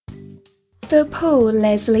The Paul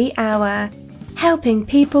Leslie Hour, helping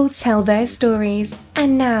people tell their stories.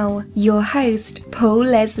 And now, your host, Paul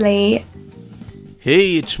Leslie.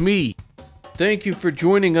 Hey, it's me. Thank you for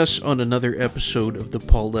joining us on another episode of the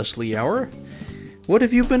Paul Leslie Hour. What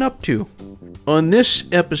have you been up to? On this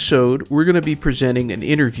episode, we're going to be presenting an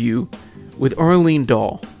interview with Arlene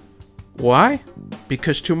Dahl. Why?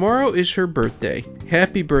 Because tomorrow is her birthday.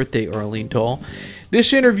 Happy birthday, Arlene Dahl.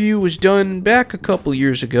 This interview was done back a couple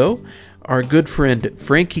years ago. Our good friend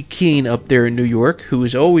Frankie Keene up there in New York, who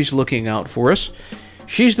is always looking out for us,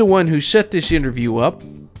 she's the one who set this interview up.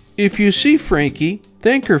 If you see Frankie,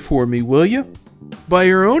 thank her for me, will you? By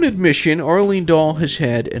her own admission, Arlene Dahl has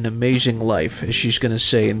had an amazing life, as she's going to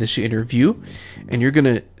say in this interview, and you're going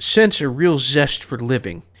to sense a real zest for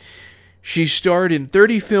living. She's starred in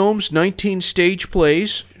 30 films, 19 stage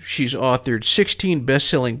plays. She's authored 16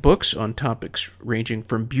 best-selling books on topics ranging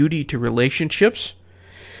from beauty to relationships.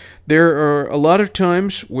 There are a lot of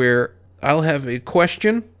times where I'll have a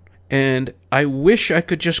question, and I wish I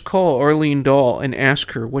could just call Arlene Dahl and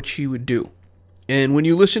ask her what she would do. And when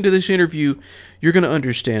you listen to this interview, you're going to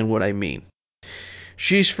understand what I mean.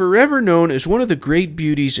 She's forever known as one of the great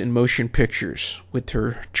beauties in motion pictures, with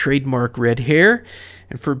her trademark red hair,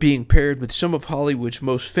 and for being paired with some of Hollywood's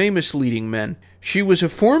most famous leading men. She was a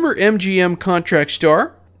former MGM contract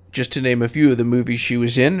star, just to name a few of the movies she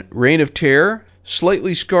was in: Reign of Terror,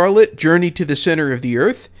 Slightly Scarlet, Journey to the Center of the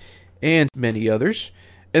Earth, and many others.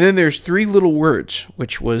 And then there's Three Little Words,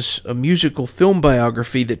 which was a musical film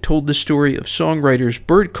biography that told the story of songwriters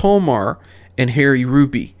Bert Kalmar and Harry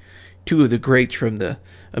Ruby, two of the greats from the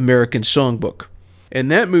American Songbook. And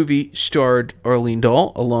that movie starred Arlene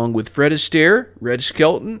Dahl, along with Fred Astaire, Red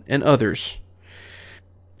Skelton, and others.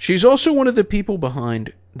 She's also one of the people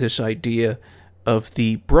behind this idea of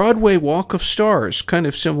the Broadway Walk of Stars, kind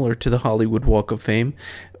of similar to the Hollywood Walk of Fame.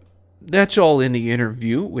 That's all in the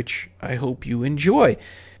interview, which I hope you enjoy.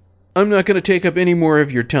 I'm not going to take up any more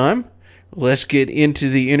of your time. Let's get into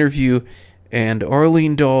the interview. And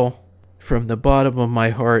Arlene Dahl, from the bottom of my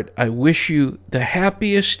heart, I wish you the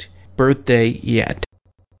happiest birthday yet.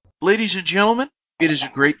 Ladies and gentlemen, it is a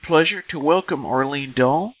great pleasure to welcome Arlene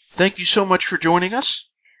Dahl. Thank you so much for joining us.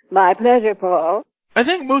 My pleasure, Paul. I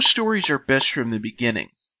think most stories are best from the beginning.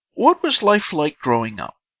 What was life like growing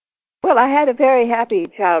up? Well, I had a very happy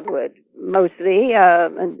childhood, mostly,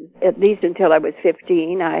 at least until I was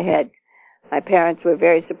 15. My parents were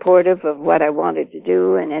very supportive of what I wanted to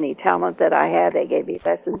do, and any talent that I had, they gave me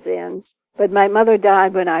lessons in. But my mother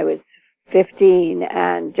died when I was 15,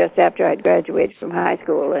 and just after I'd graduated from high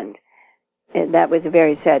school, and that was a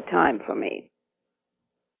very sad time for me.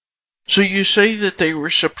 So you say that they were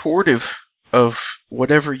supportive of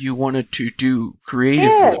whatever you wanted to do creatively?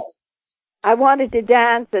 Yes. I wanted to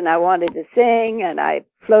dance, and I wanted to sing, and I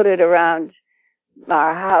floated around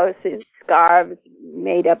our house in scarves,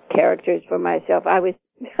 made up characters for myself. I was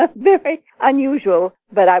very unusual,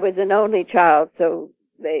 but I was an only child, so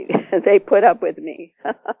they put up with me.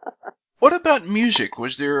 What about music?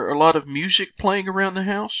 Was there a lot of music playing around the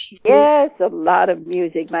house? Yes, a lot of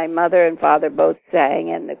music. My mother and father both sang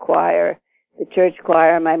in the choir, the church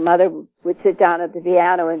choir. My mother would sit down at the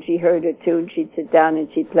piano, and she heard a tune. She'd sit down and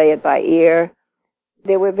she'd play it by ear.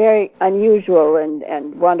 They were very unusual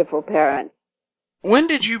and wonderful parents. When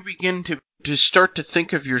did you begin to start to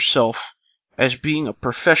think of yourself as being a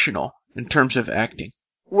professional in terms of acting?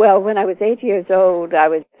 Well, when I was 8 years old, I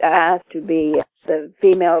was asked to be the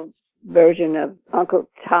female version of Uncle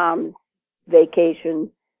Tom's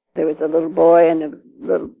Vacation. There was a little boy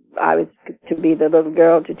and I was to be the little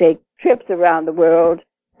girl to take trips around the world,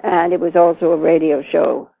 and it was also a radio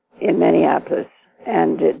show in Minneapolis.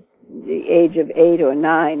 And at the age of 8 or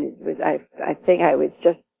 9, I think I was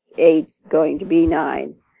just 8, going to be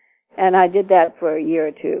 9, and I did that for a year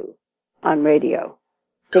or two on radio.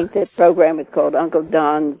 I think that program was called Uncle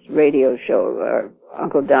Don's Radio Show, or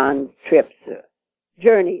Uncle Don's Trips,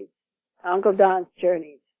 Journeys. Uncle Don's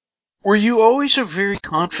Journeys. Were you always a very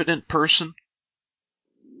confident person?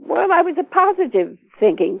 Well, I was a positive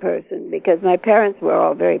thinking person because my parents were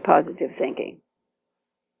all very positive thinking.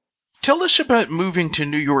 Tell us about moving to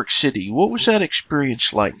New York City. What was that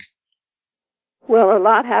experience like? Well, a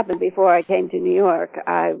lot happened before I came to New York.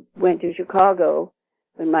 I went to Chicago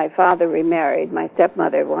when my father remarried. My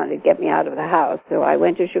stepmother wanted to get me out of the house, so I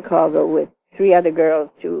went to Chicago with 3 other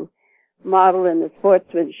girls to model in the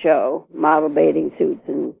Sportsman's Show, model bathing suits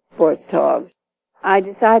and sports togs. I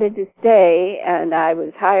decided to stay, and I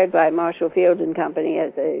was hired by Marshall Field and Company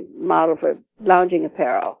as a model for lounging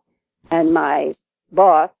apparel. And my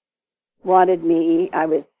boss wanted me, I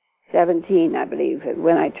was 17, I believe.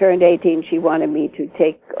 When I turned 18, she wanted me to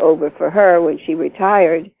take over for her when she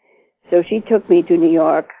retired. So she took me to New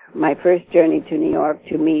York, my first journey to New York,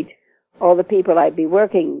 to meet all the people I'd be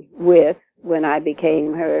working with when I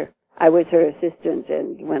became her. I was her assistant,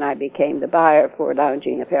 and when I became the buyer for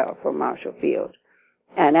lounging apparel for Marshall Field.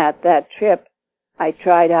 And at that trip, I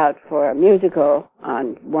tried out for a musical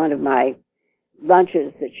on one of my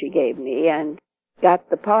lunches that she gave me and got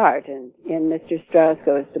the part in Mr. Strauss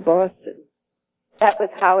Goes to Boston. That was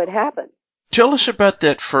how it happened. Tell us about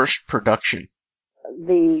that first production.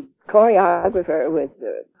 The choreographer was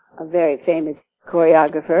a very famous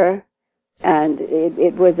choreographer, and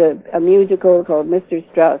it was a musical called Mr.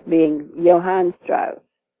 Strauss, being Johann Strauss.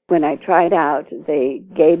 When I tried out, they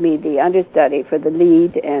gave me the understudy for the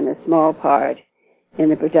lead and a small part in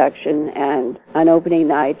the production, and on opening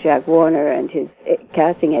night, Jack Warner and his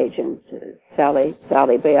casting agent, Sally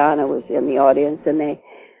Brianna, was in the audience, and they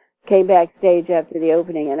came backstage after the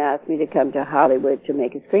opening and asked me to come to Hollywood to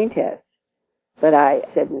make a screen test. But I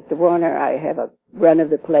said, Mr. Warner, I have a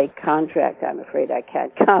run-of-the-play contract. I'm afraid I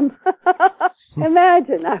can't come.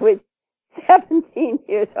 Imagine, I was 17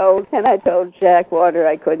 years old, and I told Jack Warner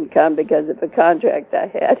I couldn't come because of the contract I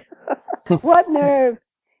had. What nerve!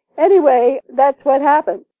 Anyway, that's what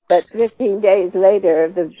happened. But 15 days later,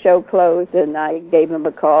 the show closed, and I gave him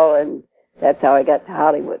a call, and that's how I got to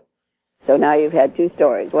Hollywood. So now you've had two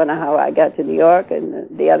stories, one how I got to New York,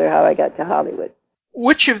 and the other how I got to Hollywood.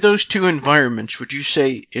 Which of those two environments would you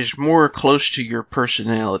say is more close to your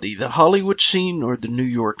personality, the Hollywood scene or the New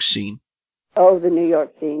York scene? Oh, the New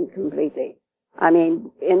York scene completely. I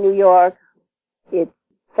mean, in New York, it's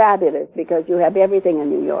fabulous because you have everything in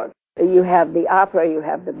New York. You have the opera, you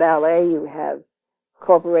have the ballet, you have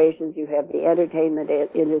corporations, you have the entertainment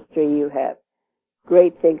industry, you have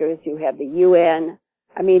great thinkers, you have the UN.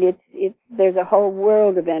 I mean, there's a whole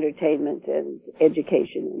world of entertainment and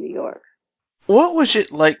education in New York. What was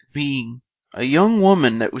it like being a young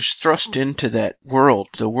woman that was thrust into that world,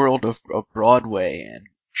 the world of Broadway and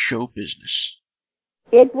show business?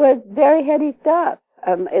 It was very heady stuff.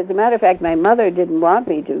 As a matter of fact, my mother didn't want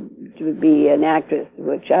me to be an actress,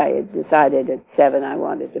 which I had decided at 7 I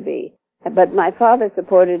wanted to be. But my father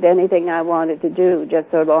supported anything I wanted to do, just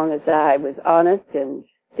so long as I was honest and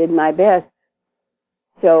did my best.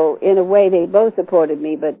 So in a way, they both supported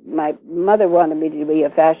me, but my mother wanted me to be a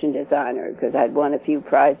fashion designer because I'd won a few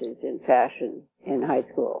prizes in fashion in high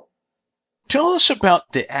school. Tell us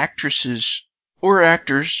about the actresses or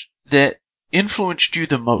actors that influenced you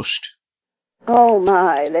the most. Oh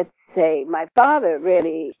my, let's say my father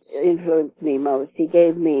really influenced me most. He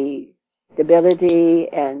gave me stability,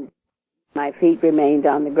 and my feet remained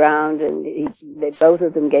on the ground, and they both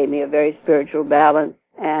of them gave me a very spiritual balance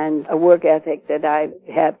and a work ethic that I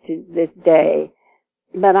have to this day.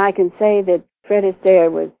 But I can say that Fred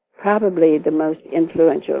Astaire was probably the most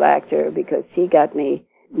influential actor because he got me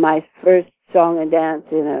my first song and dance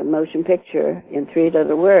in a motion picture in 3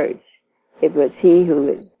 Little Words. It was he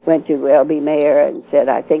who went to L.B. Mayer and said,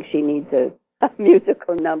 I think she needs a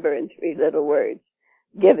musical number in 3 Little Words.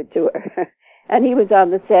 Give it to her. And he was on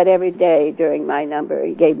the set every day during my number.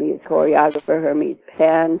 He gave me his choreographer, Hermes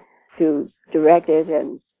Pan, to direct it,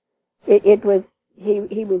 and he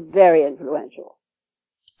was very influential.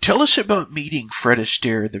 Tell us about meeting Fred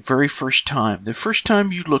Astaire the very first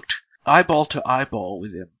time you looked eyeball to eyeball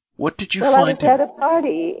with him. What did you find him? I was at a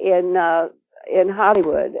party in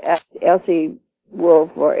Hollywood at Elsie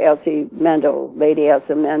Wolfe or Elsie Mendel, Lady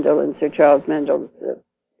Elsa Mendel and Sir Charles Mendel's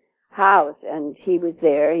house, and he was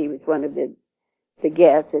there. He was one of the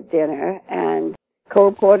guests at dinner, and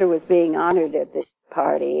Cole Porter was being honored at this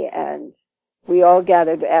party, and we all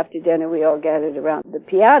gathered after dinner. We all gathered around the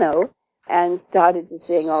piano and started to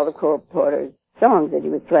sing all of Cole Porter's songs that he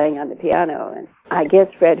was playing on the piano. And I guess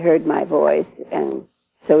Fred heard my voice, and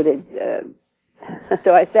so did.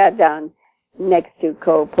 So I sat down next to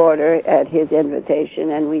Cole Porter at his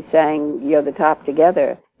invitation, and we sang "You're the Top"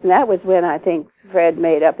 together. And that was when I think Fred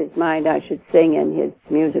made up his mind I should sing in his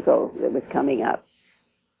musical that was coming up.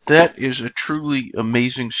 That is a truly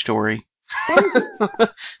amazing story.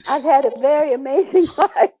 I've had a very amazing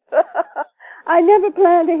life. I never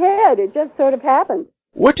planned ahead. It just sort of happened.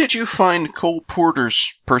 What did you find Cole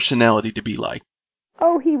Porter's personality to be like?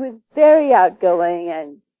 Oh, he was very outgoing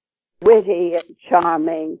and witty and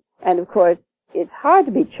charming. And, of course, it's hard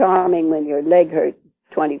to be charming when your leg hurts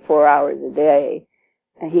 24 hours a day.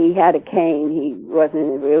 He had a cane. He wasn't in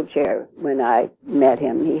a wheelchair when I met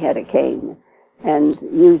him. He had a cane and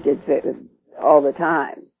used it all the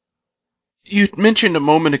time. You mentioned a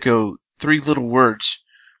moment ago 3 Little Words.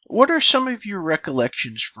 What are some of your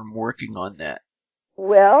recollections from working on that?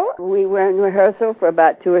 Well, we were in rehearsal for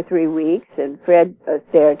about 2 or 3 weeks, and Fred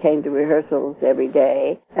Astaire came to rehearsals every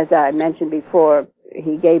day. As I mentioned before,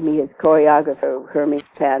 he gave me his choreographer, Hermes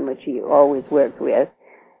Pan, which he always worked with,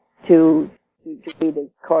 to be the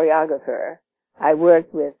choreographer. I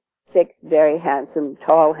worked with 6 very handsome,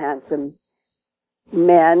 tall, handsome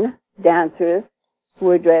men, dancers, who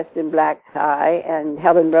were dressed in black tie, and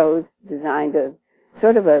Helen Rose designed a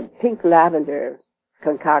sort of a pink lavender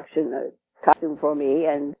concoction, a costume for me,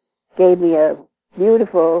 and gave me a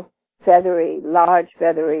beautiful large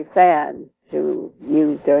feathery fan to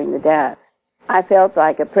use during the dance. I felt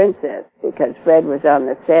like a princess because Fred was on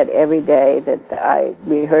the set every day that I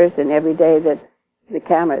rehearsed and every day that the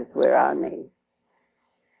cameras were on me.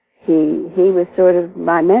 He was sort of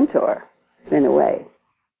my mentor in a way.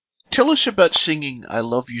 Tell us about singing I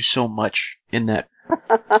Love You So Much in that.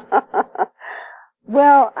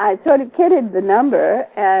 Well, I sort of kidded the number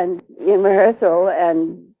and in rehearsal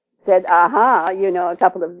and said, aha, a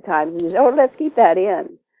couple of times. And he said, oh, let's keep that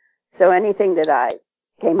in. So anything that I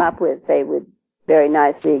came up with, they would very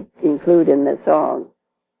nicely include in the song.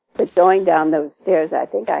 But going down those stairs, I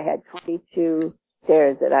think I had 22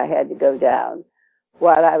 stairs that I had to go down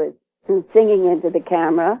while I was singing into the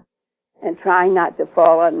camera and trying not to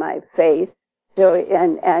fall on my face. So,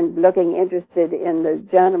 and looking interested in the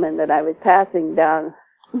gentleman that I was passing down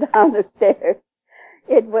the stairs.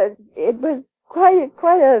 It was quite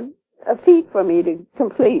a feat for me to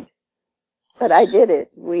complete. But I did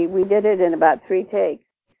it. We did it in about 3 takes.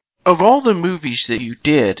 Of all the movies that you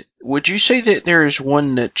did, would you say that there is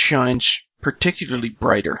one that shines particularly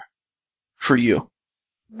brighter for you?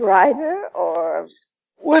 Brighter or...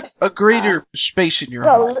 What a greater space in your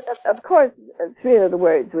heart? Well, of course, Three of the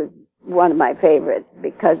Words was one of my favorites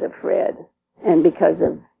because of Fred and because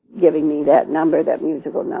of giving me that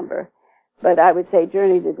musical number. But I would say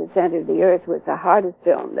Journey to the Center of the Earth was the hardest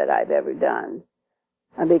film that I've ever done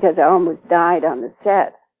because I almost died on the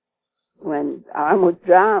set. I almost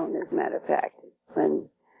drowned, as a matter of fact. When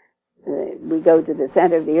we go to the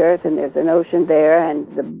center of the Earth and there's an ocean there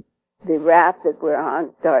and the raft that we're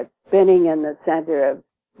on starts spinning in the center of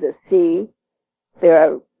the sea. There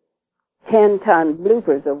are 10-ton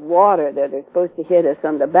bloopers of water that are supposed to hit us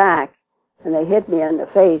on the back, and they hit me in the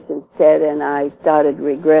face instead, and I started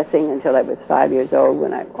regressing until I was 5 years old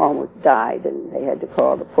when I almost died, and they had to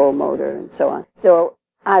call the full motor and so on. So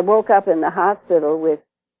I woke up in the hospital with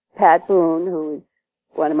Pat Boone, who was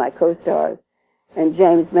one of my co-stars, and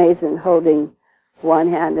James Mason holding one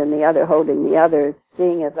hand and the other holding the other,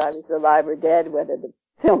 seeing if I was alive or dead, whether the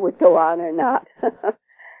film would go on or not.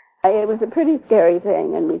 It was a pretty scary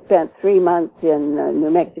thing, and we spent 3 months in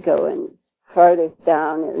New Mexico and farthest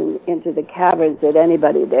down into the caverns that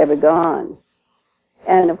anybody had ever gone.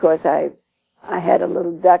 And, of course, I had a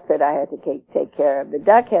little duck that I had to take care of. The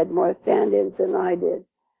duck had more stand-ins than I did.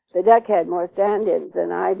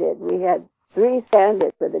 We had 3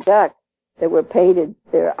 stand-ins for the duck that were painted.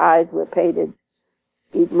 Their eyes were painted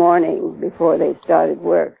each morning before they started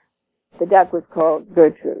work. The duck was called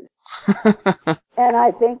Gertrude. And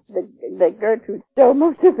I think that Gertrude stole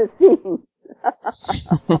most of the scenes.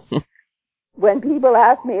 When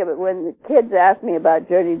the kids ask me about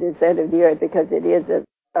Journey to the Center of the Earth, because it is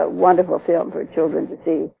a wonderful film for children to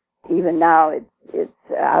see. Even now,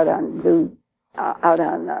 it's out on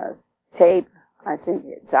tape. I think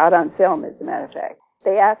it's out on film, as a matter of fact.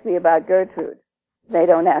 They ask me about Gertrude. They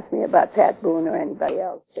don't ask me about Pat Boone or anybody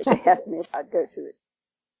else, but they ask me about Gertrude.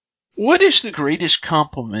 What is the greatest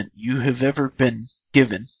compliment you have ever been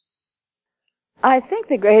given? I think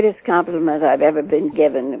the greatest compliment I've ever been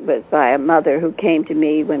given was by a mother who came to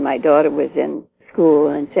me when my daughter was in school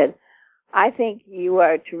and said, I think you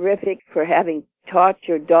are terrific for having taught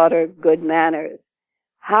your daughter good manners.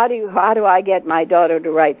 How do I get my daughter to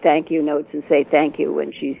write thank you notes and say thank you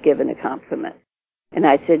when she's given a compliment? And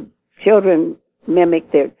I said, children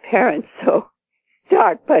mimic their parents, so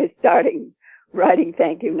start by writing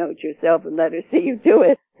thank you notes yourself and let her see you do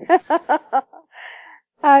it.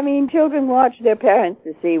 I mean, children watch their parents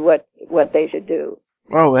to see what they should do.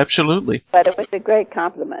 Oh, absolutely. But it was a great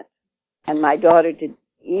compliment. And my daughter,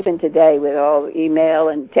 even today, with all email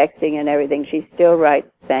and texting and everything, she still writes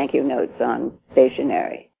thank you notes on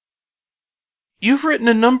stationery. You've written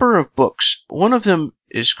a number of books. One of them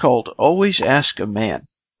is called Always Ask a Man.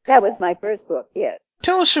 That was my first book, yes.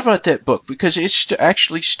 Tell us about that book, because it's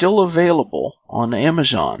actually still available on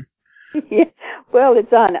Amazon. Well,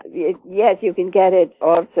 yes, you can get it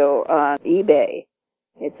also on eBay.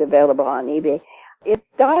 It's available on eBay. It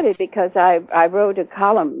started because I wrote a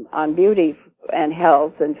column on beauty and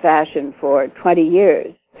health and fashion for 20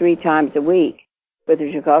 years, 3 times a week. with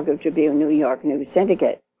the Chicago Tribune, New York News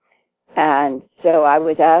Syndicate. And so I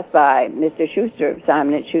was asked by Mr. Schuster,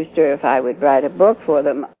 Simon & Schuster, if I would write a book for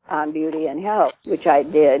them on beauty and health, which I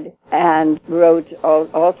did, and wrote,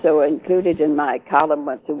 also included in my column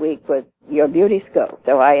once a week was Your Beauty Scope.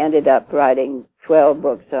 So I ended up writing 12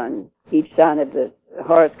 books on each sign of the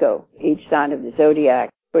horoscope, each sign of the zodiac,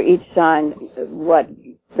 for each sign what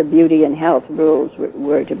the beauty and health rules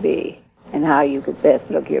were to be, and how you could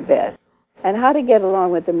best look your best, and how to get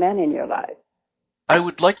along with the men in your life. I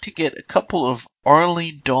would like to get a couple of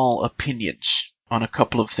Arlene Dahl opinions on a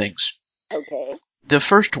couple of things. Okay. The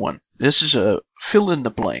first one, this is a fill in the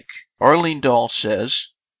blank. Arlene Dahl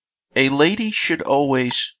says, a lady should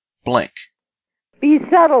always blank. Be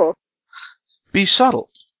subtle. Be subtle.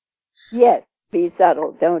 Yes, be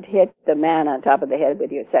subtle. Don't hit the man on top of the head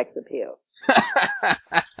with your sex appeal.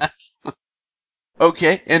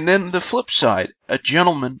 Okay, and then the flip side, a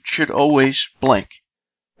gentleman should always blank.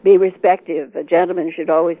 Be respectful. A gentleman should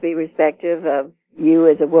always be respectful of you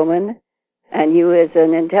as a woman and you as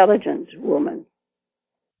an intelligent woman.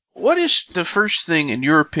 What is the first thing, in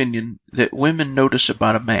your opinion, that women notice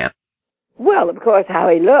about a man? Well, of course, how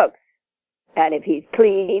he looks. And if he's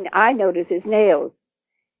clean, I notice his nails.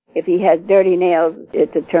 If he has dirty nails,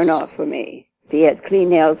 it's a turn-off for me. If he has clean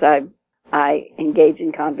nails, I engage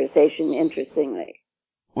in conversation interestingly.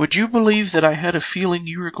 Would you believe that I had a feeling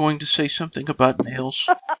you were going to say something about nails?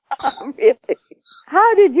 Really?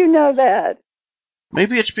 How did you know that?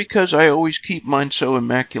 Maybe it's because I always keep mine so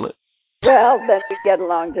immaculate. Well, then we get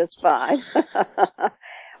along just fine.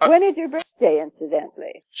 When is your birthday,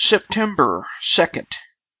 incidentally? September 2nd.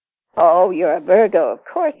 Oh, you're a Virgo. Of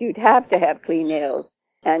course, you'd have to have clean nails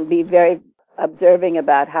and be very observing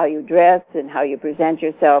about how you dress and how you present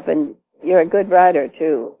yourself. And you're a good writer,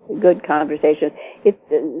 too. A good conversation.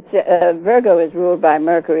 Virgo is ruled by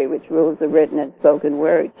Mercury, which rules the written and spoken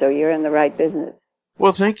word. So you're in the right business.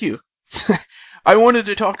 Well, thank you. I wanted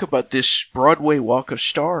to talk about this Broadway Walk of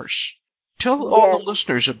Stars. Tell all the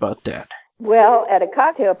listeners about that. Well, at a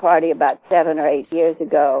cocktail party about 7 or 8 years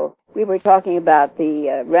ago, we were talking about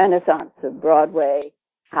the renaissance of Broadway,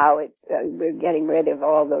 how we're getting rid of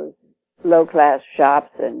all those low-class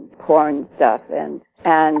shops and porn stuff.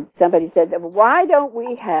 And somebody said, why don't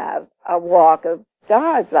we have a walk of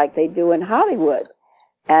stars like they do in Hollywood?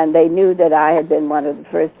 And they knew that I had been one of the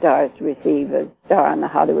first stars to receive a star on the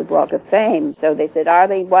Hollywood Walk of Fame. So they said,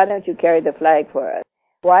 Arlene, why don't you carry the flag for us?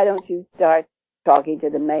 Why don't you start talking to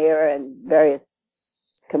the mayor and various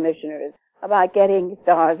commissioners about getting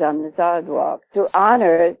stars on the sidewalk to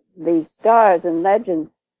honor these stars and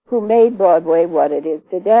legends who made Broadway what it is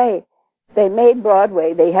today. They made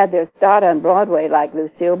Broadway, they had their start on Broadway like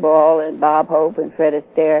Lucille Ball and Bob Hope and Fred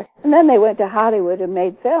Astaire, and then they went to Hollywood and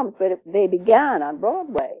made films, but they began on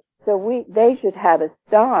Broadway. So they should have a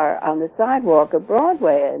star on the sidewalk of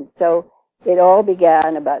Broadway. And so it all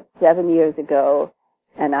began about 7 years ago,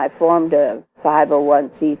 and I formed a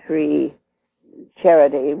 501c3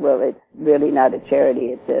 charity. Well, it's really not a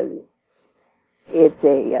charity. It's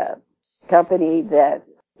a company that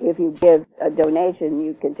if you give a donation,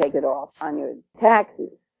 you can take it off on your taxes,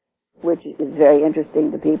 which is very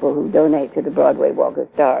interesting to people who donate to the Broadway Walk of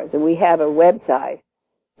Stars. And we have a website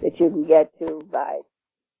that you can get to by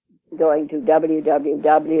going to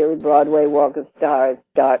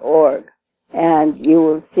www.broadwaywalkofstars.org. And you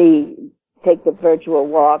will take the virtual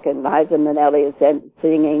walk, and Liza Minnelli is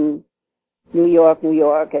singing New York, New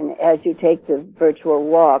York. And as you take the virtual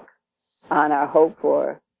walk on our Hope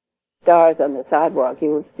for Stars on the sidewalk, you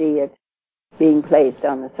will see it being placed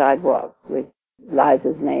on the sidewalk with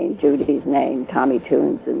Liza's name, Judy's name, Tommy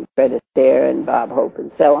Toons and Fred Astaire and Bob Hope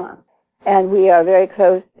and so on. And we are very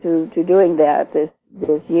close to doing that this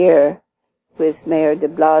year with Mayor de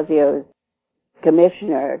Blasio's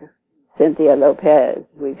commissioner, Cynthia Lopez.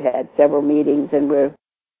 We've had several meetings and we're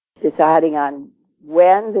deciding on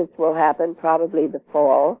when this will happen, probably the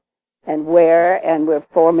fall, and where, and we're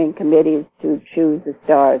forming committees to choose the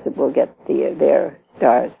stars that will get their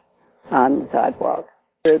stars on the sidewalk.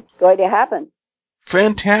 It's going to happen.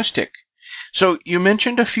 Fantastic. So you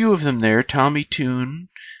mentioned a few of them there, Tommy Toon,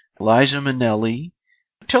 Liza Minnelli.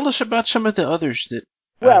 Tell us about some of the others that...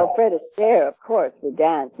 Well, Fred Astaire, of course, for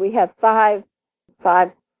dance. We have five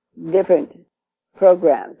different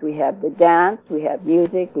programs. We have the dance, we have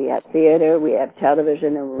music, we have theater, we have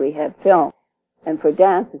television, and we have film. And for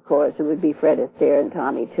dance, of course, it would be Fred Astaire and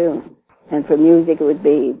Tommy Toon. And for music, it would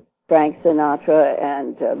be Frank Sinatra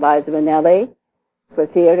and Liza Minnelli. For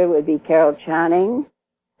theater, it would be Carol Channing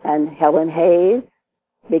and Helen Hayes,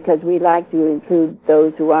 because we like to include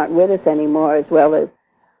those who aren't with us anymore, as well as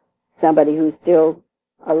somebody who's still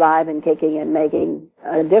alive and kicking and making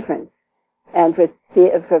a difference. And for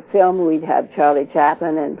film, we'd have Charlie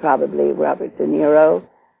Chaplin and probably Robert De Niro.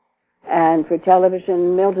 And for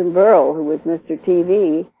television, Milton Berle, who was Mr.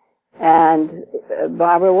 TV, and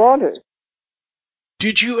Barbara Walters.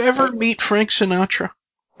 Did you ever meet Frank Sinatra?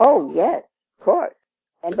 Oh, yes, of course.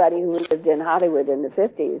 Anybody who lived in Hollywood in the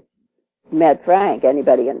 50s met Frank,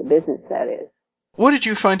 anybody in the business, that is. What did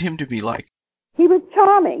you find him to be like? He was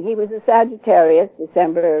charming. He was a Sagittarius,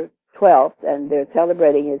 December 12th, and they're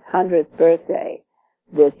celebrating his 100th birthday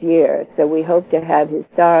this year. So we hope to have his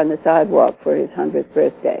star on the sidewalk for his 100th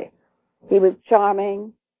birthday. He was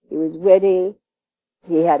charming. He was witty.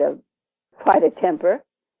 He had quite a temper,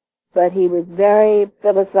 but he was very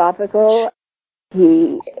philosophical.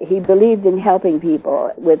 He believed in helping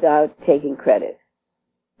people without taking credit.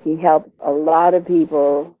 He helped a lot of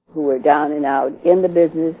people who were down and out in the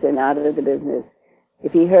business and out of the business.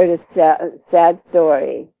 If he heard a sad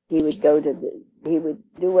story, he would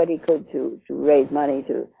do what he could to raise money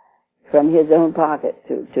from his own pocket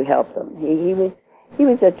to help them. He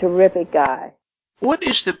was a terrific guy. What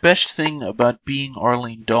is the best thing about being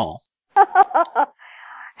Arlene Dahl?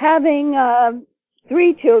 Having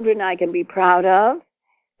 3 children I can be proud of,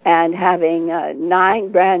 and having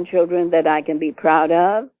 9 grandchildren that I can be proud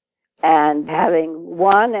of, and having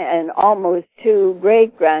 1 and almost 2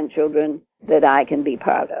 great-grandchildren that I can be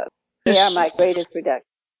proud of. They are my greatest production.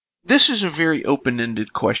 This is a very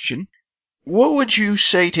open-ended question. What would you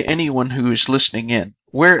say to anyone who is listening in,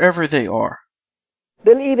 wherever they are?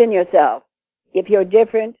 Believe in yourself. If you're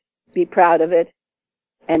different, be proud of it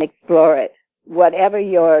and explore it. Whatever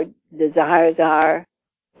your desires are,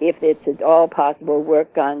 if it's at all possible,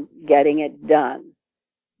 work on getting it done.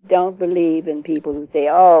 Don't believe in people who say,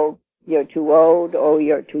 oh, you're too old, or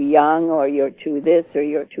you're too young, or you're too this, or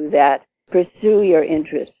you're too that. Pursue your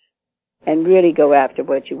interests and really go after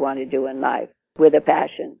what you want to do in life with a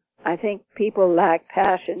passion. I think people lack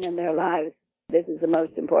passion in their lives. This is the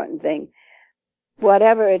most important thing.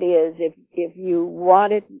 Whatever it is, if you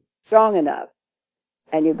want it strong enough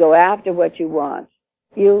and you go after what you want,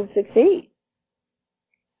 you'll succeed.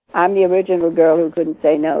 I'm the original girl who couldn't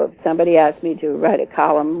say no. If somebody asked me to write a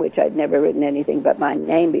column, which I'd never written anything but my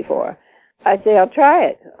name before, I'd say, I'll try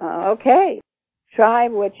it. Okay. Try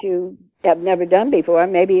what you have never done before.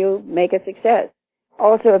 Maybe you'll make a success.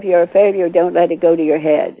 Also, if you're a failure, don't let it go to your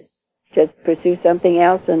head. Just pursue something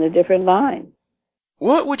else in a different line.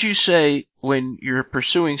 What would you say when you're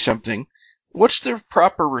pursuing something? What's the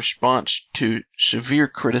proper response to severe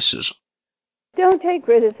criticism? Don't take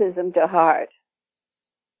criticism to heart.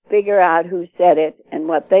 Figure out who said it and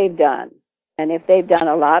what they've done. And if they've done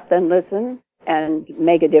a lot, then listen and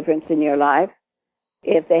make a difference in your life.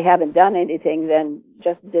 If they haven't done anything, then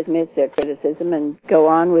just dismiss their criticism and go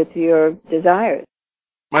on with your desires.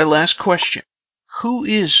 My last question. Who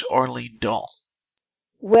is Arlene Dahl?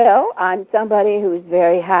 Well, I'm somebody who's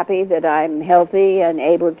very happy that I'm healthy and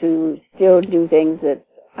able to still do things that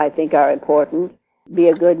I think are important. Be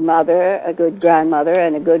a good mother, a good grandmother,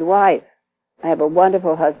 and a good wife. I have a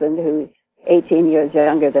wonderful husband who's 18 years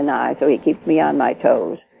younger than I, so he keeps me on my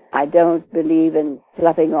toes. I don't believe in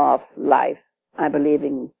sloughing off life. I believe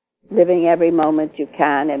in living every moment you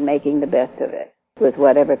can and making the best of it with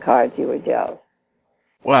whatever cards you were dealt.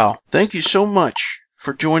 Wow. Thank you so much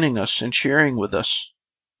for joining us and sharing with us.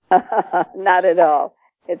 Not at all.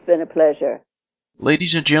 It's been a pleasure.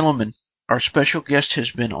 Ladies and gentlemen, our special guest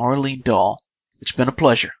has been Arlene Dahl. It's been a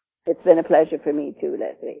pleasure. It's been a pleasure for me too,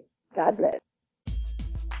 Leslie. God bless.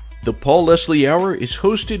 The Paul Leslie Hour is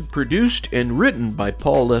hosted, produced, and written by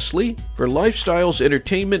Paul Leslie for Lifestyles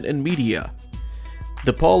Entertainment and Media.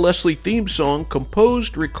 The Paul Leslie theme song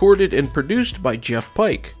composed, recorded, and produced by Jeff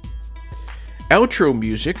Pike. Outro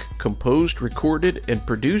music composed, recorded, and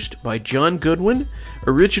produced by John Goodwin,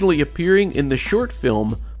 originally appearing in the short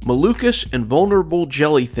film Malukas and Vulnerable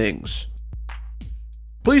Jelly Things.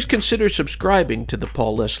 Please consider subscribing to the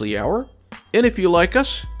Paul Leslie Hour, and if you like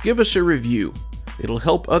us, give us a review. It'll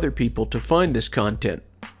help other people to find this content.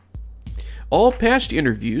 All past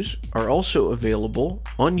interviews are also available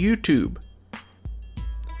on YouTube.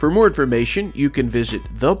 For more information, you can visit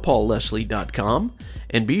thepaulleslie.com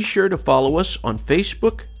and be sure to follow us on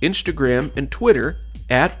Facebook, Instagram, and Twitter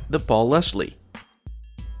 @ThePaulLeslie.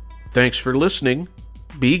 Thanks for listening.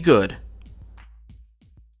 Be good.